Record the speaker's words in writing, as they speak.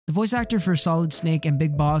The voice actor for Solid Snake and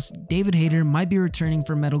Big Boss, David Hayter, might be returning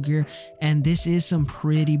for Metal Gear, and this is some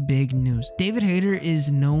pretty big news. David Hayter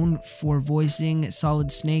is known for voicing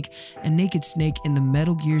Solid Snake and Naked Snake in the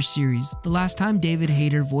Metal Gear series. The last time David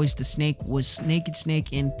Hayter voiced the Snake was Naked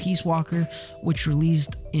Snake in Peace Walker, which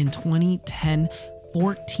released in 2010,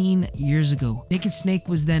 14 years ago. Naked Snake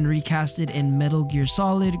was then recasted in Metal Gear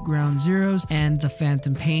Solid, Ground Zeroes, and The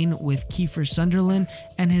Phantom Pain with Kiefer Sutherland,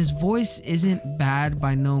 and his voice isn't bad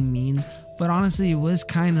by no means, but honestly it was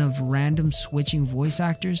kind of random switching voice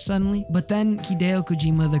actors suddenly. But then Hideo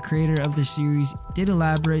Kojima, the creator of the series, did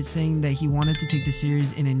elaborate, saying that he wanted to take the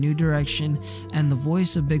series in a new direction, and the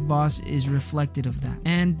voice of Big Boss is reflective of that.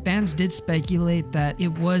 And fans did speculate that it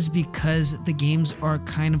was because the games are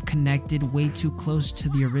kind of connected way too close to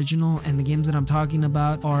the original, and the games that I'm talking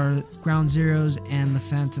about are Ground Zeroes and The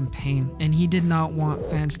Phantom Pain, and he did not want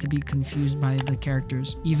fans to be confused by the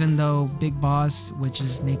characters. Even though Big Boss, which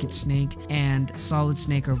is Naked Snake, and Solid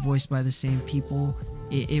Snake are voiced by the same people,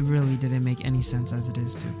 it really didn't make any sense as it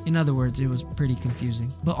is too. In other words, it was pretty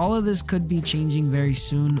confusing. But all of this could be changing very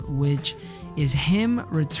soon, which is him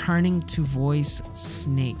returning to voice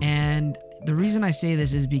Snake. And the reason I say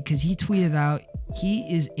this is because he tweeted out he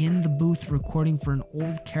is in the booth recording for an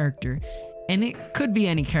old character, and it could be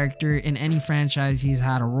any character in any franchise he's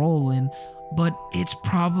had a role in, but it's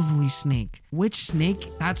probably Snake. Which Snake?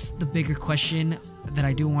 That's the bigger question that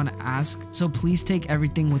I do want to ask. So please take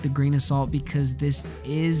everything with a grain of salt, because this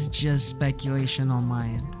is just speculation on my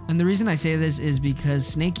end. And the reason I say this is because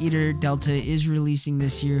Snake Eater Delta is releasing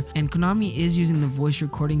this year, and Konami is using the voice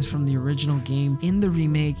recordings from the original game in the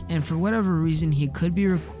remake, and for whatever reason he could be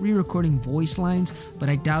re-recording voice lines, but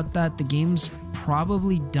I doubt that. The game's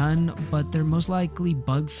probably done, but they're most likely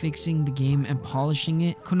bug fixing the game and polishing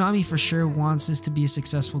it. Konami for sure wants this to be a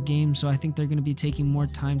successful game, so I think they're going to be taking more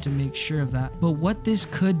time to make sure of that. But what this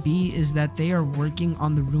could be is that they are working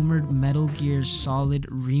on the rumored Metal Gear Solid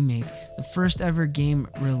remake, the first ever game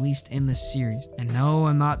released in the series. And no,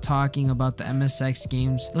 I'm not talking about the MSX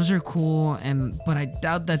games. Those are cool, but I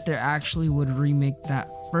doubt that they actually would remake that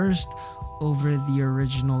first over the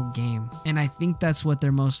original game, and I think that's what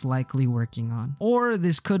they're most likely working on. Or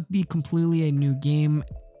this could be completely a new game,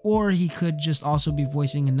 or he could just also be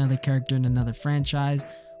voicing another character in another franchise,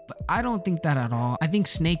 but I don't think that at all. I think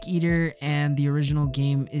Snake Eater and the original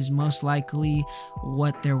game is most likely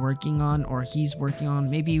what they're working on, or he's working on,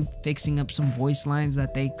 maybe fixing up some voice lines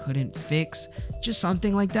that they couldn't fix, just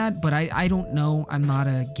something like that. But I don't know. I'm not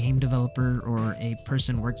a game developer or a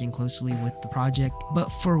person working closely with the project,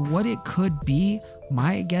 but for what it could be,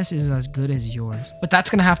 my guess is as good as yours. But that's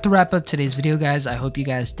gonna have to wrap up today's video, guys. I hope you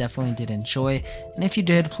guys definitely did enjoy, and if you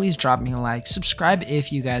did, please drop me a like, subscribe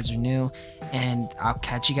if you guys are new, and I'll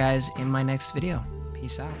catch you guys in my next video.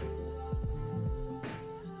 Peace out.